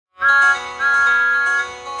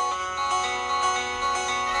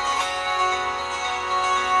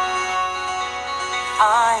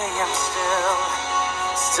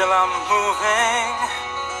Still I'm moving,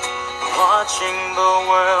 watching the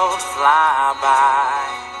world fly by.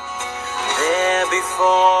 There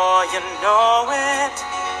before you know it,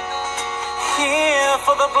 here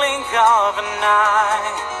for the blink of an eye.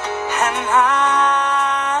 And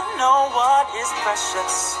I know what is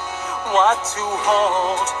precious, what to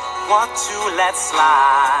hold, what to let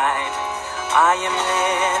slide. I am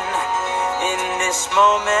in this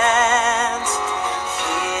moment,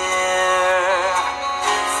 here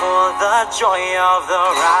for the joy of the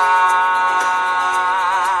ride.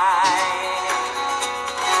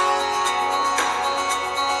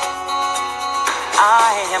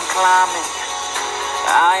 I am climbing,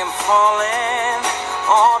 I am falling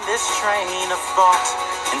on this train of thought,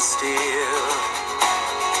 and still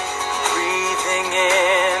breathing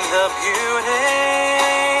in the beauty,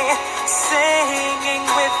 singing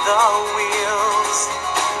with the wheels.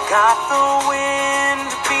 Got the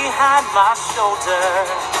wind behind my shoulder,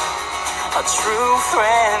 a true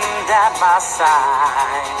friend at my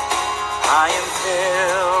side. I am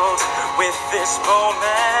filled with this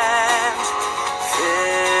moment,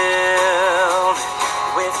 filled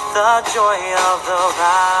with the joy of the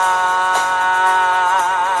ride.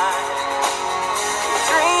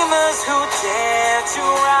 Dreamers who dare to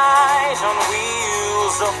ride on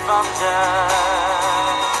wheels of thunder,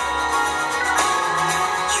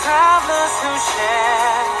 travelers who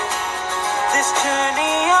share this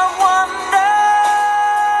journey of wonder.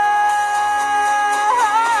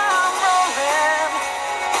 I'm rolling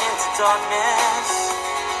into darkness,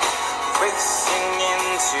 racing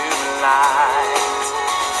into light,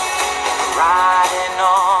 riding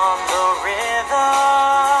on the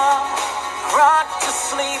rhythm, rocked to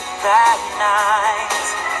sleep that night,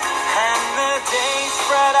 and the day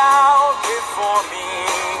spread out before me,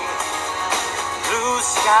 blue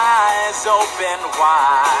skies open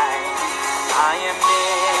wide. I am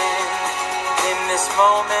in this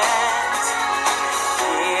moment,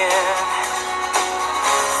 here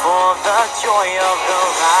for the joy of the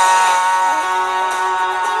ride.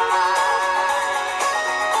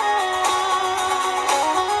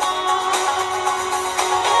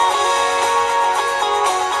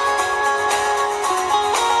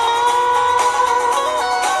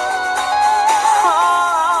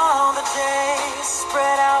 Oh, the day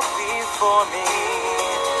spread out before me,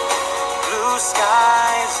 blue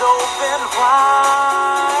skies open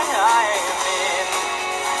wide. I am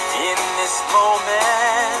in this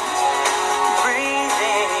moment,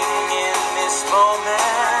 breathing in this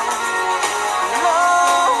moment,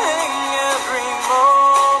 loving every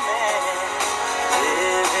moment,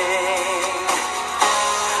 living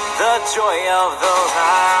the joy of the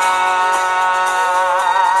ride,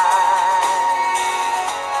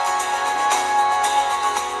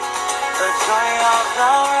 the joy of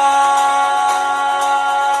the ride.